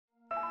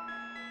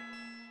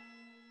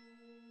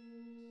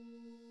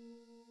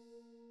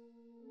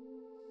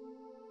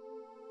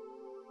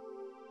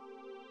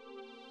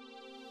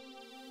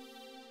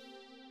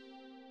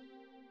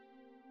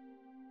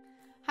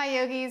Hi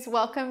yogis,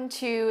 welcome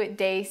to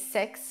day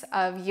 6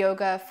 of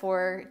yoga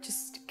for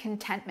just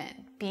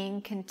contentment, being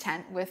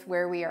content with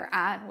where we are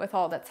at, with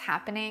all that's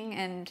happening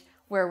and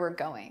where we're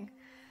going.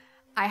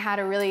 I had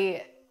a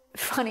really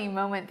funny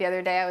moment the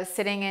other day. I was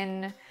sitting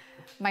in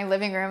my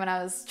living room and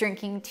I was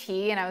drinking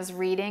tea and I was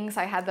reading, so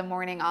I had the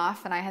morning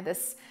off and I had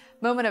this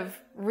moment of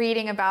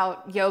reading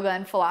about yoga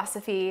and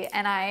philosophy,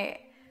 and I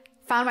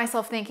found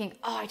myself thinking,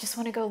 oh, I just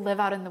want to go live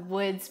out in the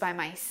woods by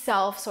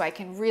myself so I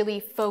can really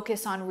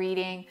focus on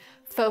reading,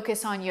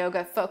 focus on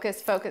yoga,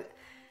 focus. And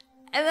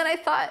then I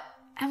thought,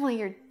 Emily,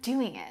 you're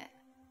doing it.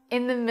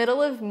 In the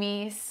middle of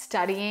me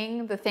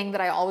studying the thing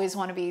that I always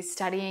want to be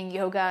studying,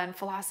 yoga and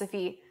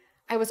philosophy,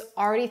 I was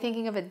already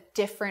thinking of a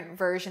different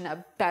version,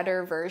 a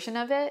better version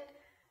of it,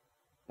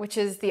 which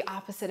is the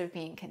opposite of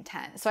being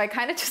content. So I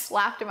kind of just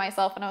laughed at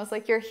myself and I was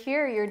like, you're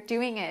here, you're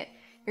doing it.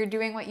 You're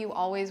doing what you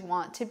always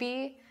want to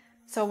be.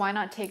 So why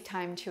not take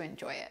time to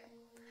enjoy it?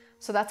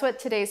 So that's what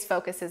today's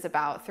focus is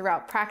about.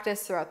 Throughout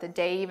practice, throughout the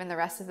day, even the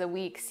rest of the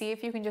week, see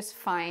if you can just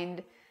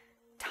find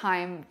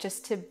time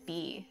just to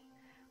be.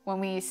 When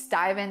we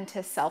dive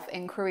into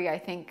self-inquiry, I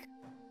think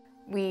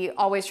we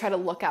always try to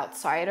look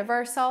outside of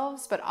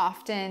ourselves, but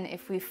often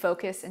if we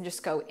focus and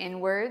just go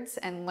inwards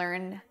and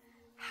learn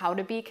how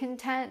to be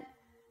content,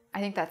 I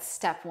think that's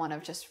step 1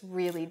 of just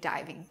really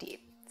diving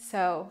deep.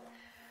 So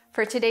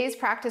for today's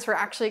practice, we're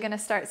actually going to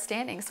start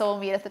standing, so we'll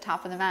meet at the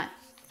top of the mat.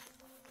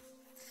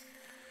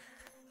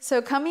 So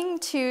coming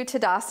to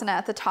Tadasana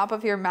at the top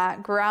of your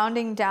mat,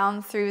 grounding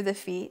down through the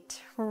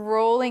feet,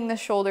 rolling the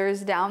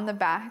shoulders down the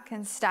back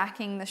and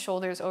stacking the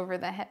shoulders over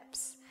the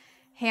hips.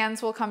 Hands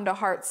will come to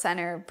heart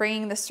center,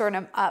 bringing the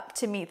sternum up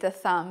to meet the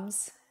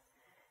thumbs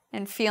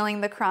and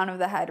feeling the crown of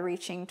the head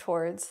reaching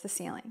towards the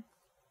ceiling.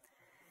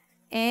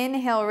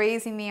 Inhale,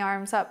 raising the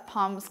arms up,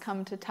 palms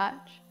come to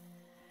touch.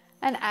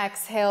 And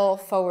exhale,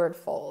 forward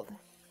fold.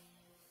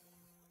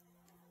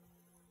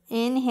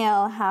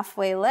 Inhale,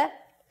 halfway lift.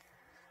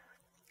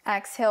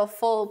 Exhale,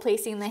 fold,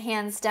 placing the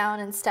hands down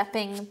and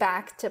stepping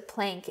back to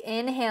plank.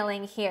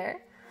 Inhaling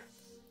here.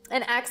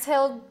 And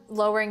exhale,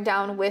 lowering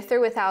down with or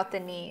without the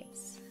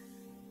knees.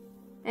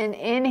 And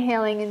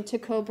inhaling into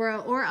cobra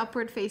or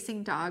upward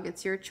facing dog,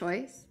 it's your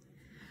choice.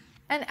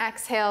 And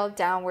exhale,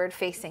 downward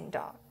facing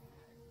dog.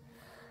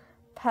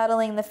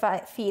 Pedaling the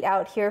feet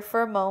out here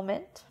for a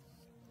moment.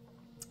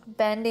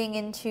 Bending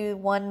into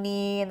one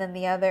knee and then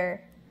the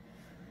other.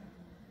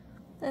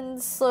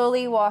 And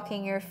slowly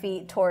walking your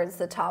feet towards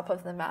the top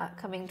of the mat,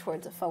 coming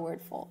towards a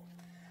forward fold.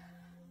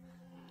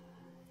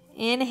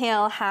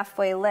 Inhale,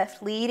 halfway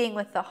lift, leading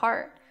with the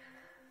heart.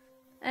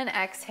 And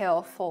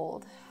exhale,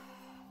 fold.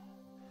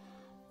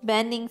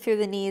 Bending through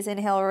the knees,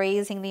 inhale,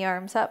 raising the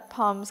arms up,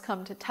 palms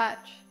come to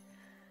touch.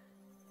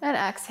 And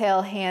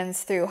exhale,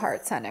 hands through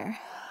heart center.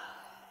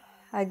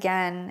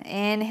 Again,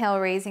 inhale,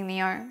 raising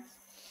the arms.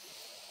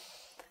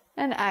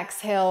 And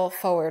exhale,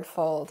 forward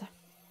fold.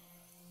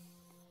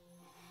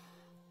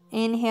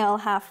 Inhale,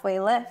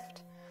 halfway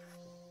lift.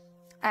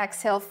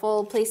 Exhale,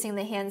 fold, placing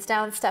the hands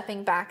down,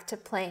 stepping back to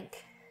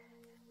plank.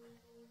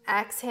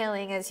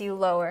 Exhaling as you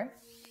lower.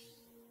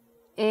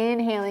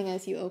 Inhaling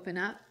as you open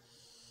up.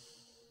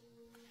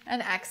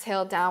 And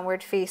exhale,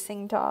 downward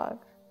facing dog.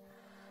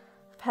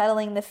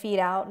 Pedaling the feet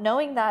out,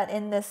 knowing that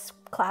in this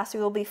class we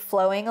will be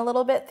flowing a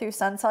little bit through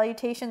sun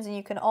salutations, and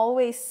you can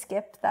always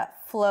skip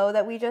that flow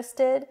that we just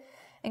did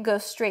and go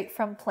straight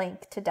from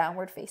plank to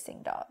downward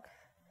facing dog.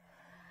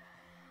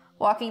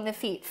 Walking the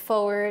feet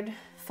forward,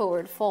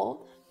 forward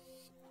fold.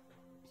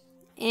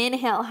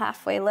 Inhale,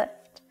 halfway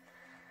lift.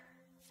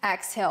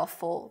 Exhale,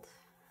 fold.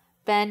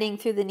 Bending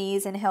through the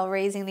knees, inhale,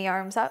 raising the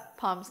arms up,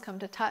 palms come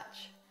to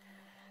touch.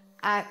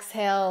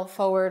 Exhale,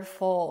 forward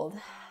fold.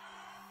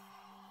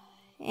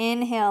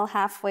 Inhale,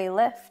 halfway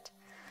lift.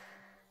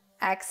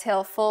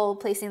 Exhale, fold,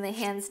 placing the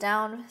hands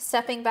down,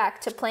 stepping back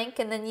to plank,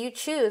 and then you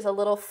choose a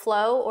little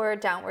flow or a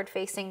downward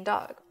facing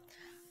dog.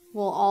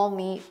 We'll all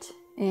meet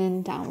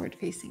in downward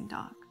facing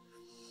dog.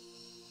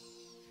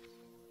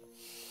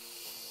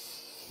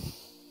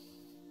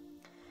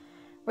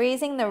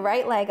 Raising the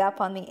right leg up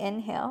on the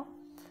inhale.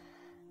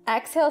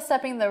 Exhale,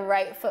 stepping the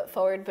right foot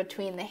forward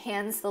between the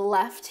hands, the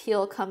left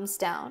heel comes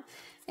down.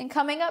 And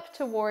coming up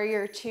to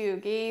warrior 2,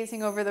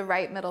 gazing over the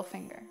right middle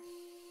finger.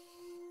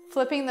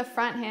 Flipping the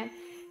front hand.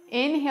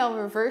 Inhale,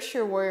 reverse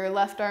your warrior,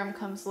 left arm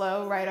comes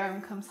low, right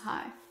arm comes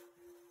high.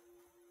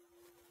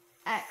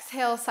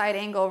 Exhale, side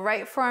angle,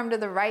 right forearm to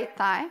the right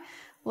thigh,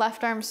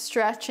 left arm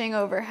stretching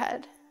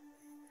overhead.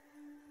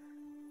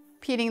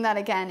 Repeating that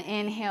again,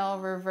 inhale,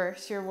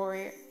 reverse your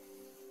warrior.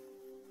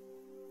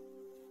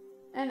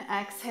 And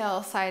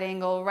exhale, side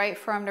angle, right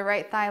forearm to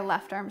right thigh,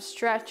 left arm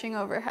stretching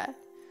overhead.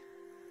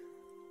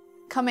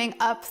 Coming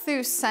up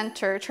through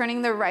center,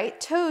 turning the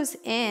right toes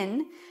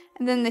in,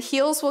 and then the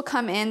heels will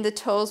come in, the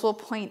toes will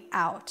point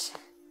out.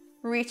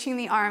 Reaching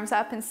the arms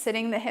up and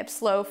sitting the hips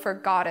low for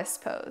goddess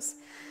pose.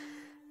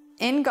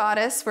 In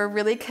goddess, we're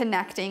really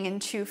connecting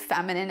into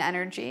feminine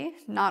energy,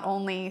 not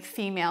only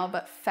female,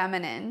 but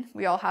feminine.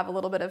 We all have a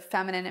little bit of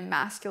feminine and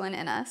masculine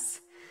in us.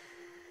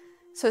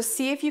 So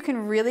see if you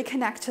can really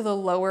connect to the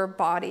lower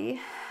body.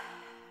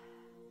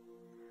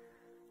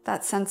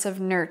 That sense of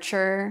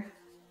nurture,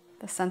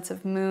 the sense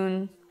of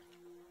moon,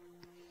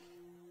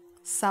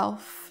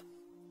 self.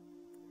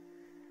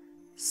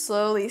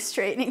 Slowly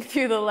straightening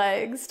through the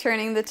legs,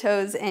 turning the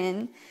toes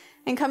in,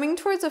 and coming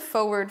towards a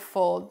forward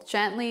fold,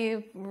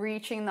 gently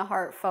reaching the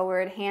heart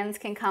forward. Hands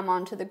can come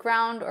onto the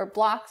ground or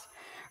blocks,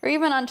 or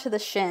even onto the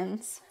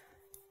shins.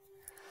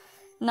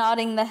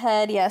 Nodding the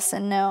head, yes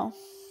and no.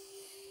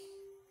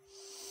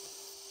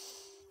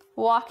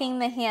 Walking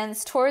the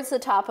hands towards the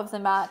top of the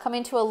mat,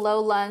 coming to a low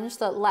lunge,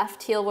 the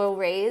left heel will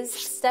raise,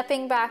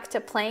 stepping back to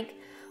plank,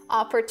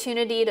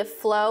 opportunity to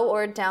flow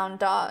or down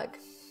dog.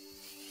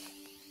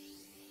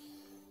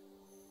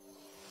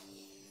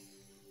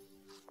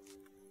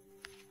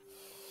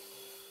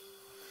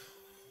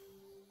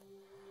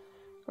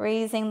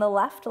 Raising the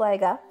left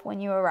leg up when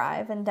you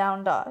arrive in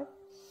down dog.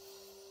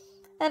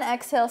 And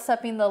exhale,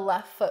 stepping the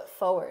left foot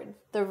forward.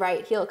 The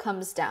right heel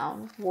comes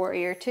down,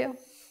 warrior two.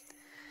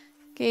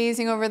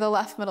 Gazing over the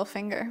left middle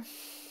finger.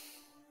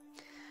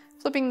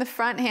 Flipping the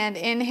front hand,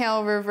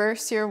 inhale,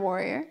 reverse your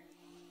warrior.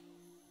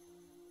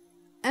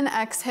 And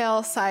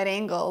exhale, side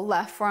angle,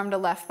 left forearm to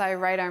left thigh,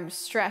 right arm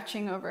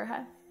stretching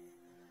overhead.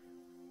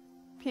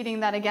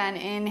 Repeating that again,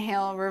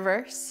 inhale,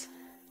 reverse.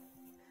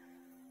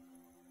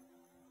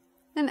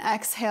 And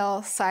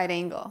exhale, side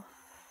angle.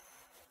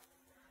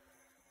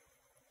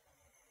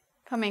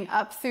 Coming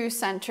up through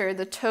center,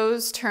 the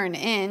toes turn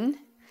in.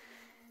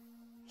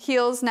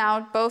 Heels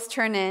now both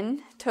turn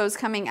in, toes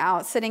coming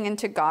out, sitting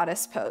into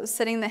goddess pose,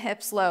 sitting the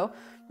hips low,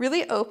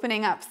 really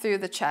opening up through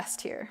the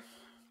chest here.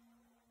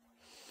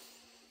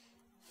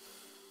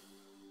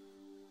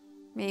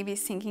 Maybe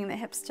sinking the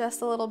hips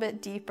just a little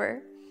bit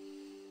deeper.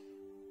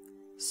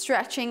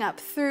 Stretching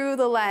up through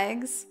the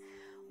legs.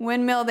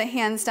 Windmill the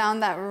hands down,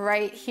 that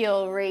right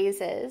heel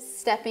raises,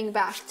 stepping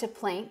back to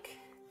plank,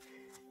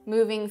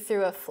 moving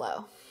through a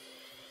flow.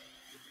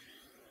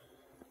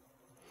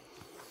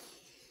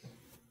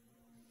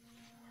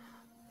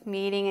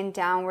 Meeting in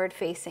downward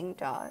facing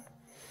dog.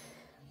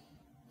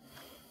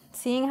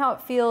 Seeing how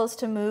it feels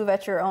to move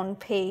at your own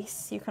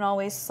pace. You can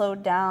always slow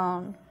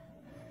down,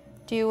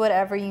 do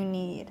whatever you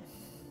need.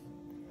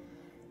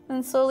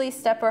 And slowly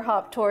step or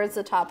hop towards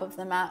the top of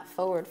the mat,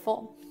 forward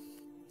fold.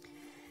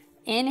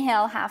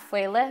 Inhale,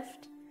 halfway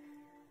lift,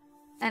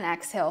 and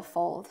exhale,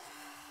 fold.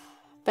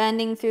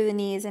 Bending through the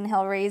knees,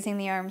 inhale, raising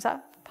the arms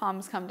up,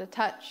 palms come to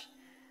touch.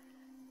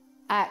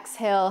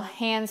 Exhale,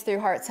 hands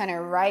through heart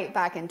center, right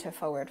back into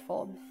forward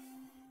fold.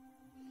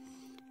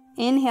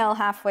 Inhale,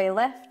 halfway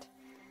lift.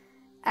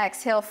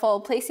 Exhale,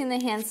 fold, placing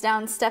the hands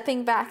down,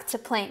 stepping back to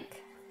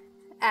plank.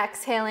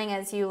 Exhaling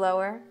as you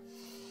lower.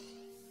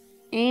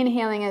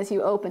 Inhaling as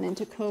you open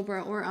into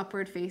cobra or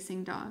upward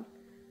facing dog.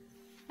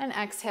 And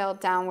exhale,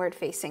 downward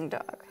facing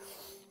dog.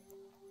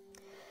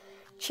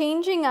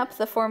 Changing up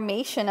the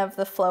formation of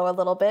the flow a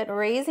little bit,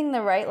 raising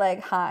the right leg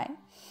high.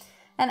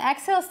 And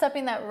exhale,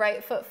 stepping that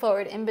right foot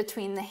forward in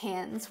between the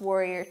hands,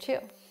 warrior two.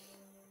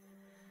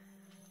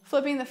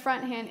 Flipping the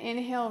front hand,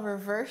 inhale,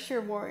 reverse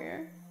your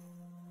warrior.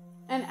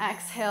 And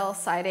exhale,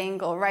 side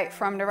angle, right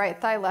forearm to right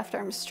thigh, left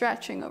arm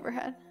stretching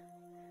overhead.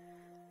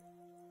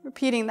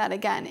 Repeating that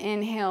again,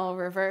 inhale,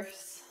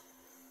 reverse.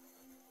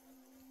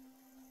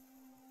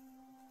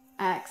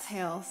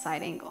 Exhale,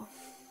 side angle.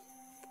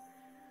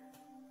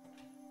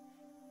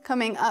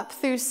 Coming up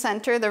through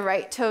center, the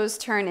right toes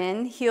turn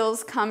in,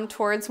 heels come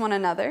towards one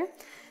another.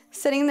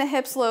 Sitting the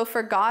hips low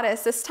for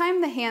goddess. This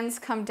time the hands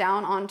come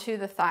down onto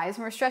the thighs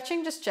and we're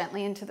stretching just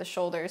gently into the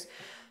shoulders.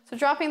 So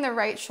dropping the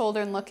right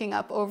shoulder and looking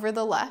up over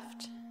the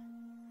left.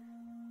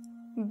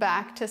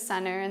 Back to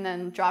center and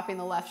then dropping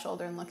the left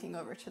shoulder and looking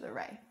over to the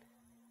right.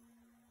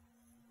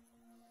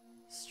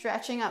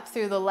 Stretching up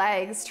through the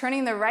legs,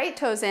 turning the right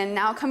toes in,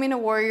 now coming to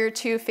warrior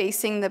two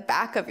facing the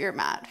back of your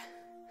mat.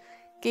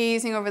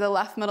 Gazing over the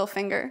left middle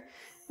finger.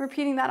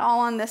 Repeating that all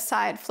on this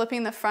side,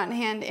 flipping the front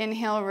hand,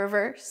 inhale,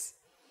 reverse.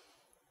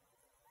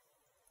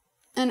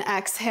 And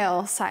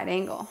exhale, side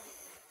angle.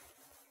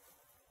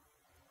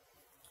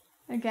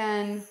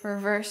 Again,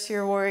 reverse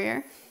your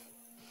warrior.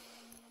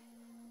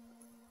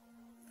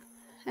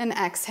 And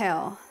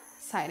exhale,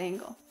 side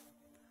angle.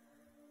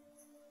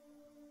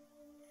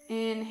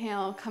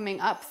 Inhale, coming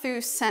up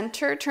through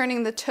center,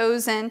 turning the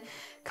toes in,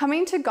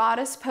 coming to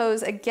goddess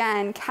pose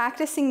again,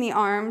 cactusing the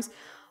arms,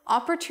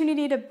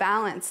 opportunity to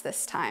balance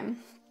this time.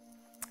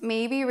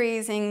 Maybe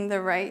raising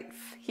the right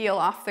heel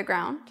off the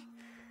ground.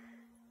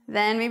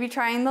 Then maybe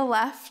trying the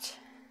left.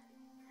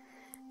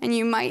 And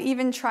you might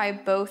even try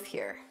both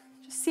here.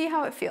 Just see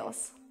how it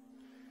feels.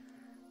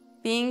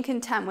 Being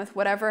content with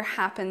whatever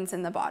happens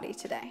in the body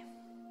today.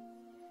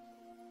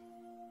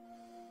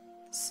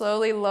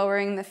 Slowly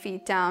lowering the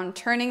feet down,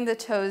 turning the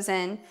toes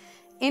in,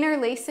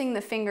 interlacing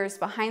the fingers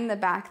behind the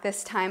back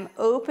this time,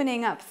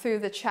 opening up through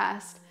the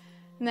chest,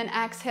 and then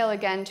exhale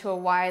again to a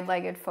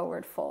wide-legged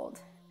forward fold.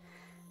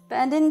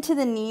 Bend into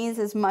the knees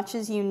as much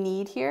as you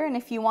need here, and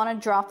if you want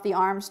to drop the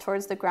arms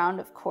towards the ground,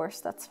 of course,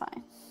 that's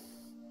fine.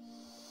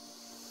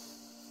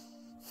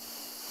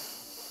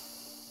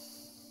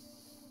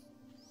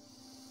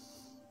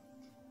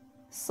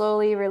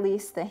 Slowly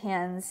release the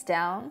hands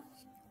down.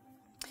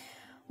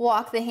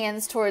 Walk the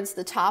hands towards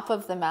the top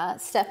of the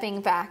mat,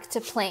 stepping back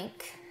to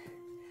plank.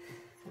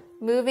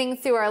 Moving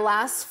through our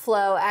last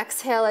flow,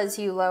 exhale as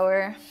you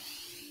lower.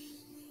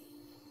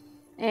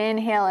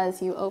 Inhale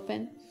as you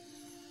open.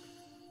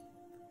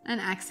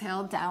 And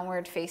exhale,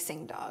 downward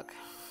facing dog.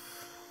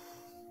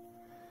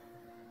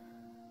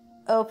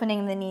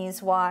 Opening the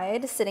knees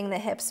wide, sitting the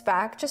hips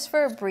back just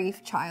for a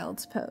brief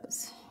child's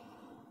pose.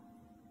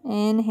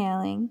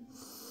 Inhaling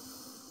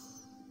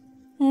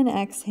and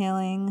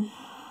exhaling.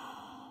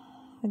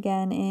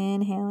 Again,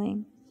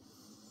 inhaling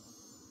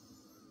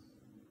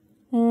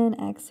and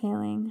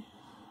exhaling.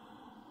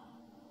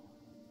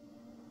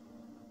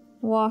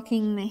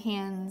 Walking the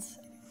hands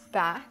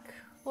back.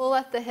 We'll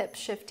let the hips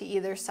shift to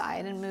either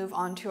side and move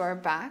onto our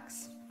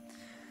backs.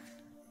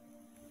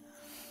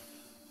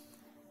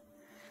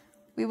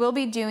 We will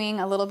be doing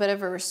a little bit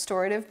of a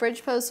restorative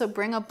bridge pose, so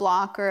bring a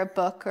block or a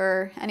book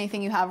or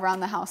anything you have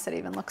around the house that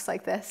even looks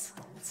like this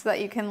so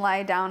that you can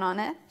lie down on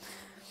it.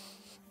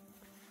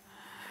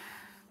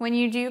 When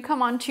you do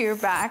come onto your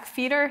back,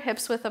 feet are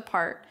hips width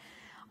apart.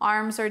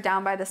 Arms are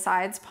down by the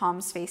sides,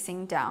 palms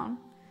facing down.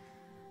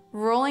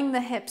 Rolling the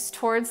hips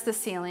towards the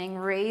ceiling,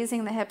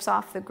 raising the hips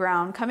off the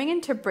ground, coming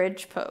into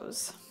bridge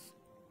pose.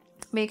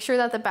 Make sure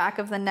that the back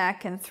of the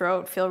neck and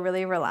throat feel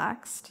really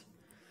relaxed.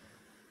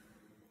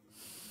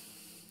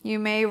 You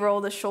may roll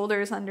the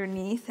shoulders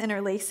underneath,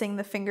 interlacing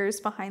the fingers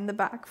behind the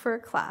back for a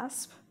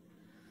clasp.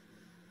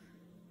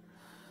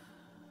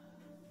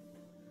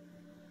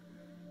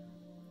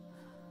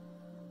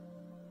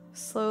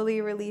 Slowly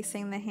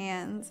releasing the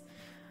hands,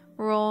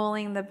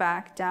 rolling the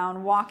back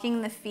down,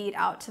 walking the feet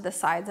out to the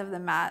sides of the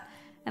mat,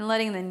 and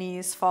letting the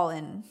knees fall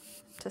in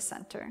to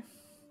center.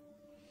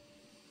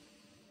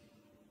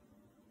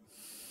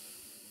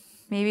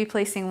 Maybe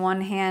placing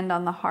one hand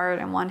on the heart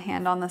and one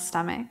hand on the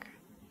stomach.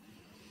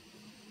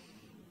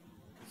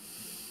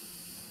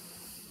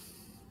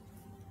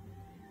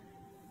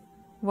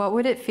 What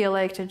would it feel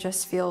like to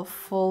just feel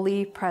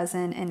fully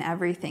present in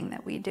everything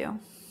that we do?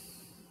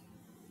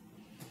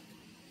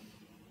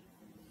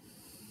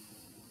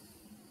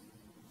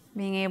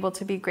 Being able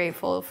to be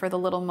grateful for the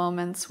little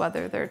moments,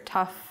 whether they're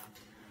tough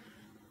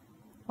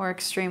or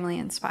extremely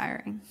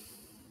inspiring.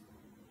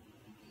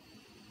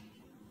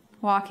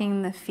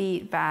 Walking the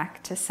feet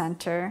back to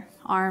center,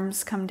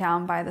 arms come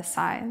down by the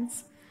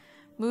sides.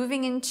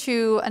 Moving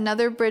into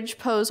another bridge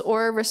pose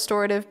or a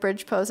restorative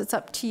bridge pose, it's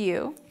up to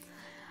you.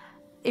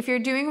 If you're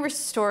doing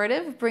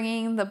restorative,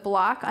 bringing the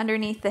block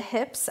underneath the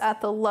hips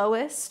at the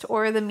lowest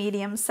or the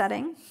medium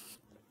setting.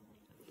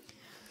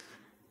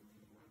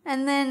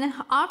 And then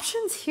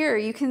options here,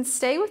 you can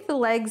stay with the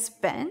legs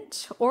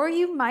bent, or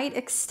you might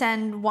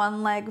extend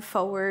one leg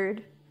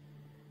forward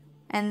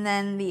and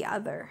then the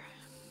other.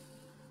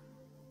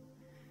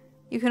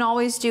 You can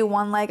always do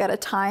one leg at a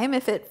time.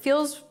 If it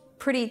feels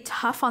pretty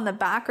tough on the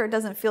back or it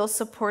doesn't feel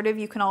supportive,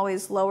 you can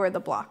always lower the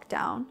block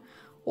down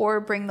or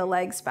bring the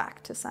legs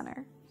back to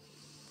center.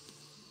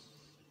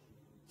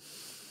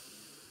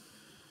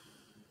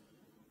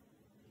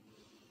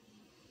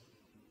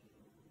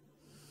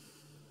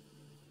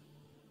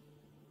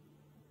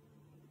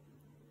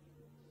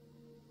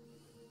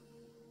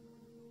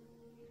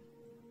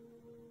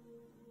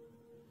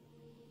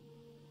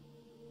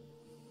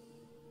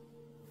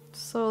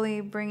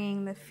 Slowly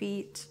bringing the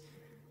feet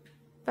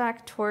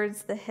back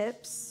towards the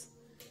hips,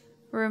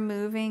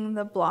 removing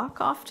the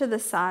block off to the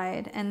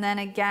side, and then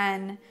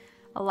again,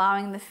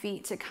 allowing the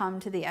feet to come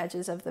to the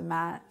edges of the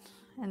mat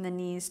and the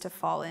knees to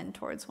fall in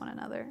towards one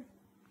another.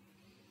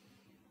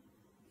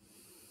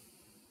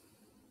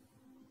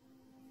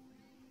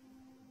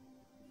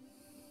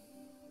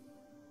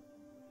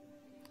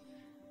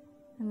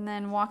 And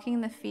then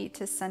walking the feet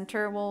to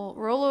center, we'll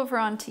roll over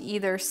onto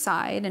either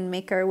side and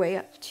make our way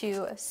up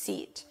to a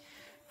seat.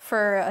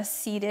 For a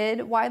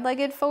seated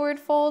wide-legged forward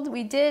fold,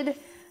 we did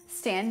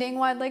standing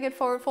wide-legged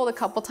forward fold a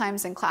couple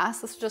times in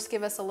class. This will just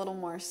give us a little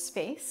more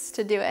space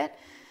to do it.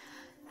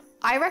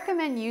 I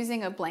recommend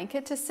using a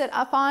blanket to sit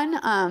up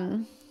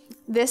on.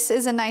 This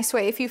is a nice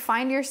way. If you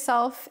find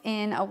yourself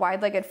in a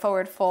wide-legged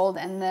forward fold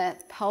and the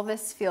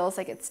pelvis feels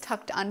like it's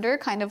tucked under,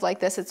 kind of like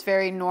this, it's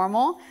very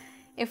normal.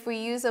 If we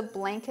use a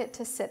blanket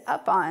to sit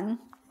up on,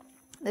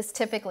 this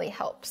typically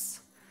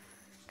helps.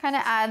 Kind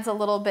of adds a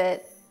little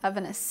bit of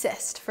an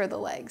assist for the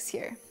legs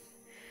here.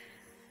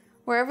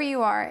 Wherever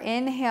you are,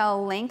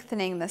 inhale,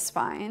 lengthening the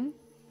spine,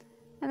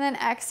 and then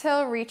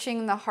exhale,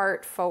 reaching the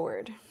heart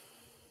forward.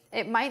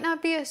 It might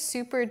not be a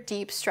super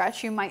deep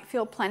stretch. You might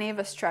feel plenty of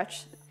a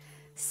stretch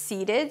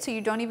seated, so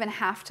you don't even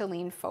have to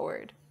lean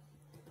forward.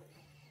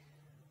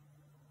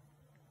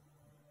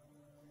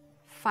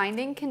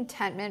 Finding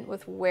contentment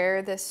with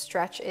where this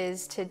stretch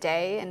is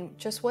today and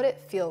just what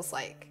it feels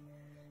like.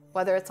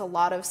 Whether it's a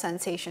lot of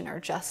sensation or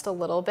just a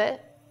little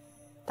bit,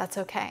 that's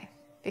okay,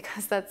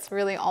 because that's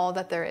really all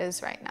that there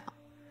is right now.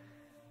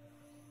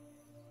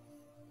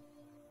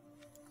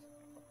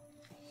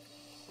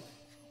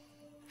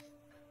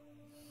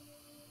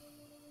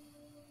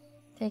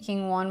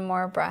 Taking one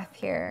more breath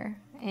here.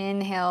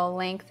 Inhale,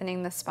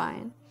 lengthening the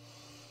spine.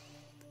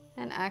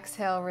 And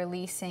exhale,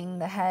 releasing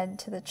the head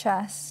to the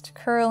chest,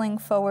 curling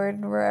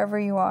forward wherever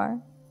you are.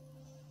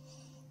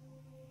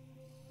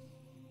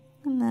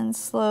 And then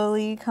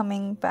slowly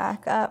coming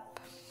back up.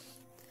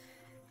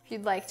 If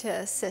you'd like to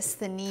assist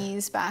the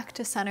knees back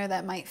to center,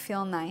 that might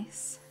feel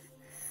nice.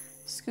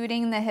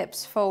 Scooting the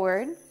hips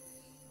forward.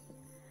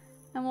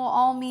 And we'll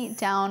all meet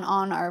down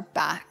on our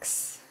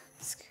backs.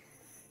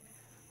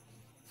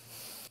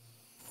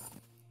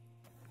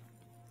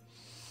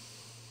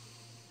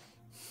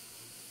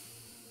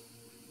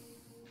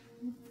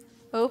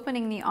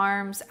 Opening the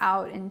arms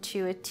out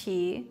into a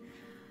T.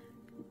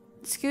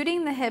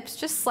 Scooting the hips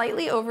just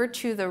slightly over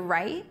to the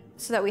right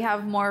so that we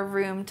have more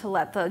room to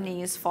let the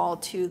knees fall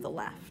to the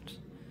left.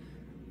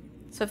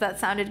 So if that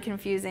sounded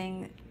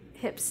confusing,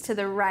 hips to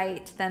the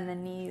right, then the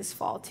knees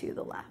fall to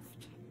the left.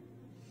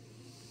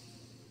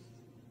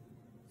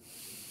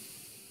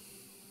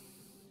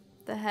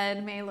 The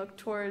head may look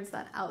towards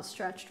that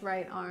outstretched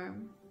right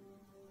arm.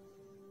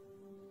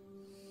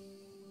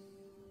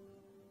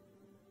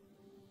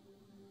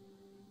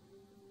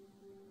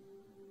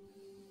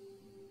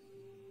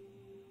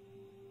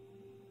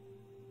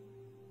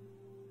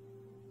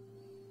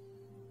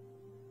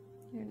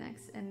 Your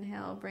next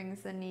inhale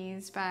brings the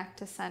knees back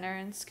to center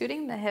and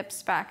scooting the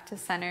hips back to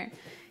center.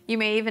 You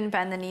may even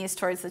bend the knees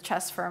towards the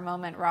chest for a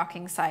moment,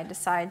 rocking side to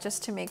side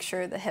just to make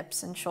sure the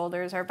hips and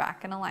shoulders are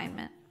back in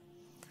alignment.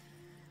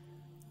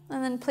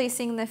 And then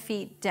placing the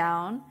feet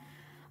down,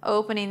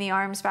 opening the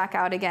arms back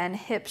out again,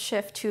 hips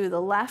shift to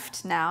the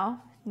left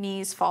now,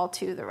 knees fall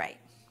to the right.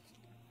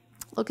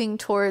 Looking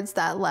towards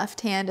that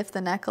left hand if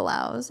the neck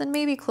allows, and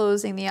maybe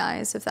closing the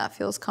eyes if that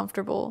feels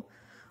comfortable,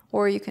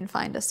 or you can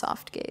find a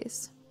soft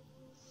gaze.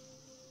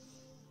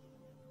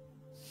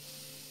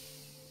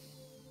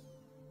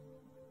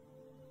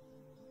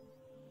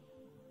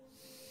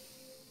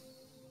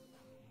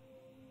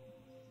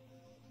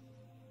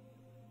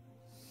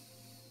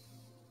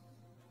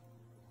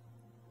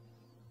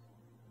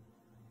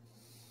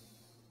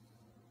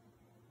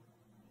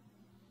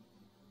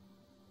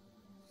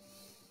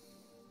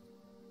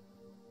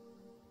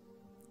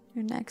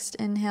 Your next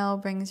inhale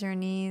brings your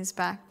knees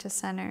back to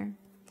center.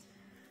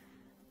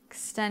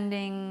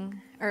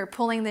 Extending or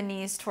pulling the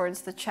knees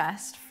towards the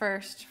chest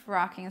first,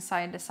 rocking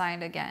side to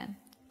side again.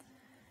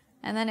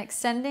 And then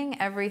extending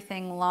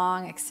everything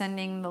long,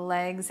 extending the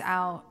legs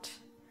out.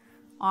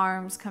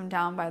 Arms come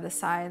down by the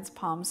sides,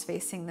 palms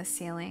facing the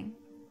ceiling.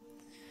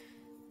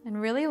 And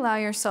really allow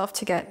yourself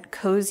to get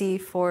cozy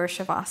for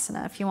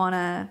Shavasana. If you want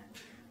to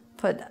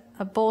put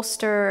a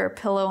bolster or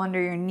pillow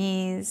under your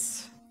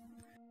knees,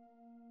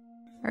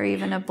 or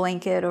even a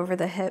blanket over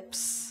the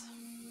hips.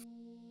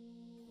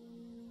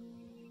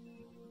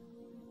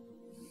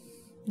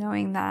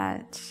 Knowing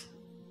that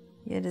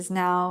it is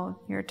now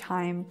your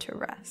time to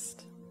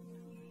rest.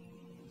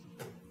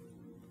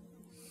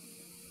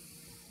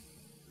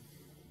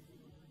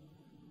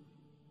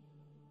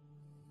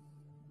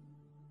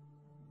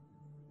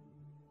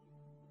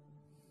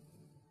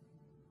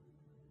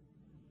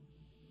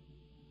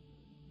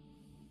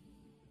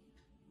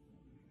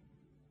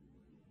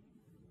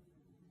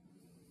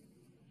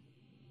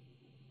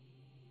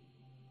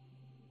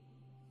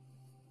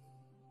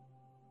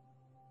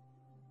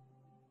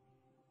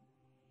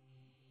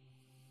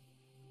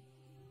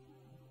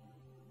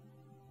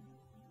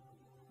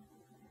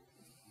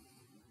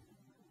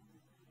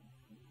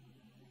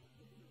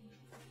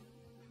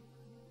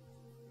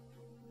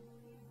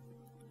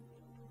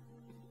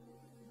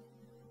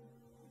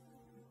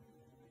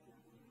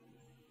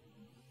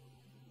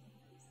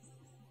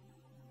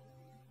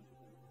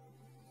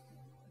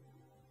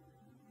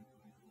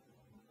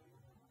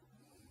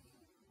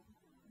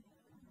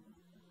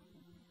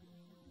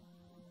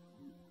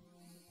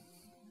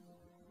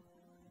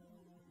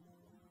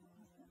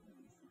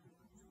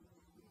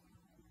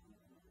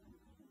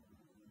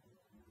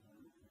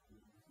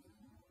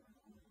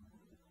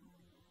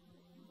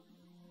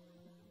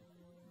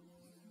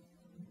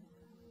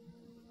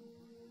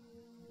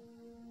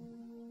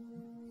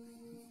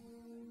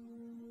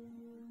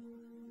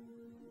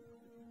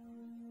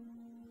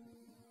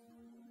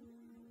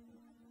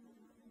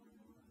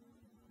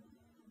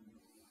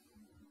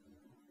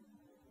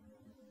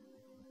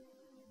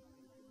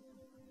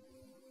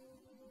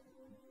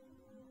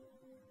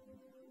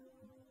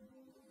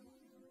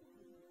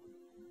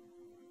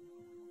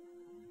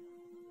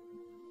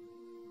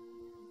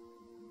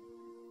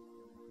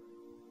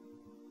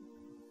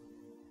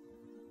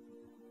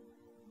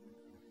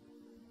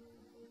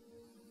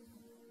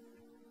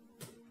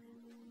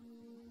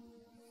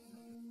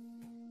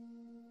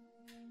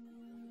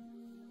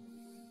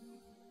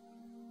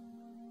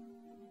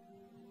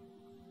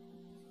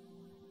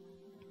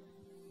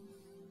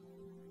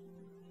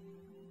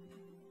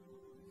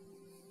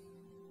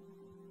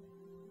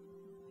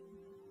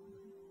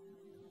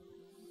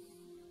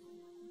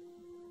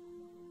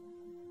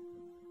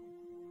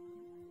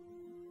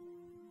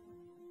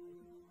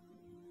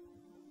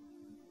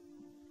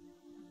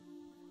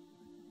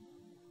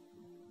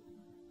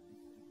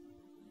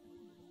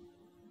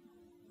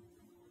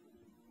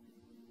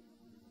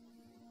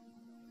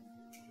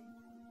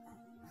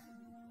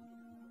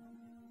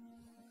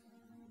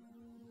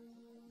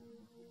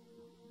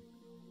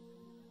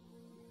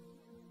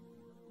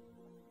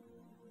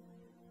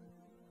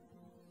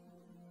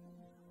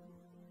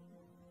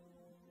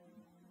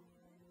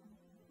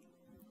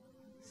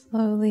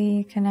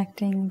 Slowly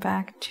connecting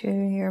back to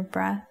your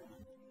breath.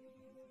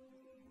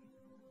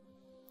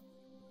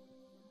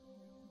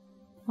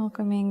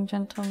 Welcoming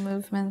gentle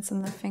movements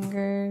in the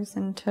fingers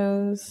and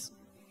toes.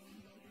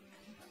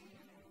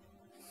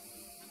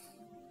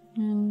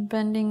 And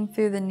bending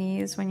through the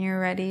knees when you're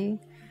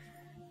ready.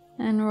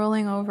 And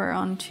rolling over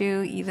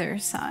onto either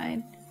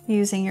side,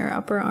 using your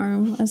upper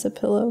arm as a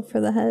pillow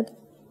for the head.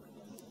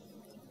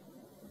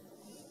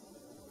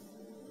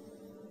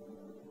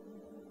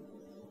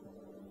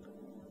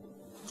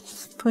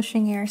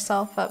 Pushing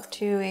yourself up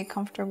to a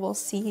comfortable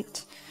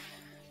seat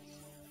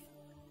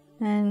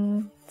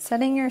and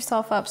setting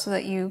yourself up so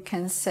that you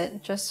can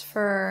sit just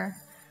for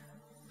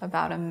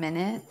about a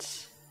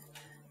minute.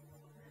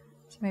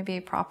 So maybe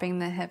propping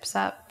the hips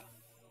up,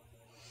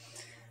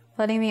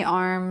 letting the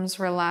arms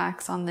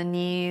relax on the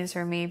knees,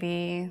 or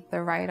maybe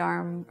the right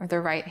arm or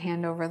the right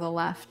hand over the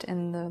left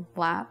in the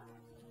lap.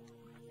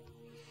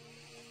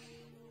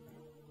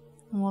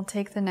 And we'll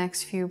take the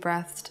next few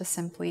breaths to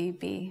simply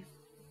be.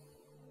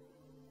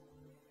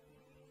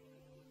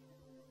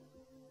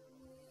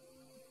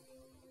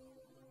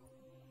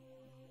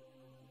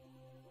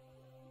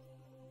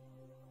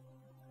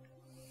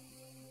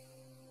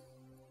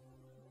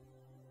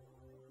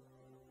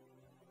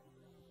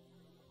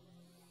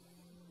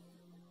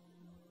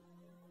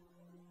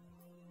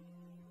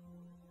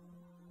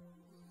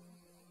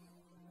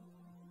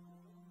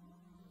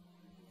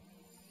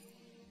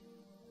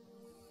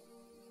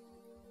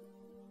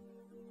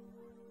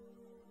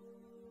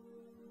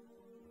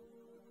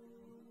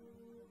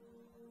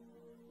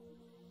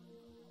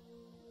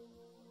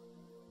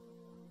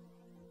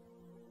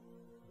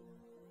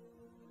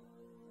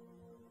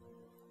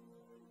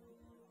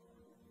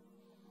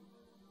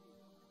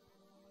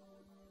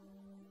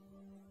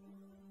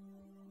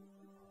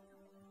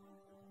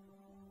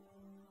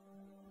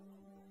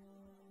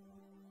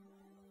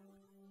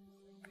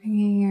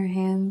 Bringing your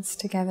hands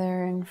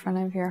together in front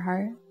of your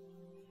heart.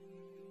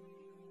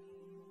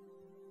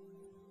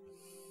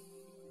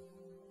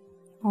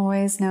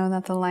 Always know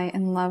that the light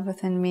and love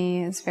within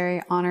me is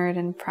very honored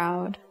and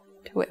proud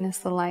to witness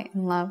the light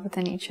and love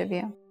within each of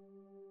you.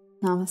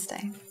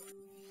 Namaste.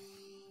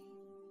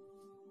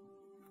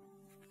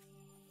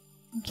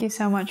 Thank you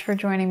so much for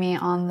joining me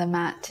on the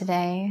mat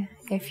today.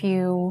 If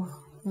you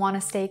want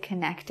to stay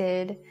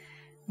connected,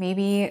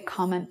 maybe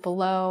comment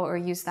below or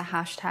use the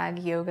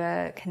hashtag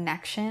yoga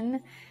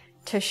connection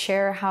to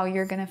share how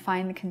you're going to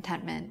find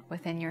contentment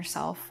within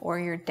yourself or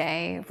your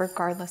day,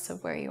 regardless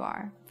of where you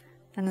are.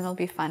 And it'll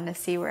be fun to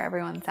see where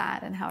everyone's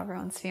at and how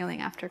everyone's feeling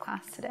after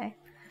class today.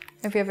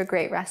 Hope you have a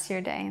great rest of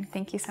your day, and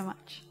thank you so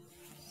much.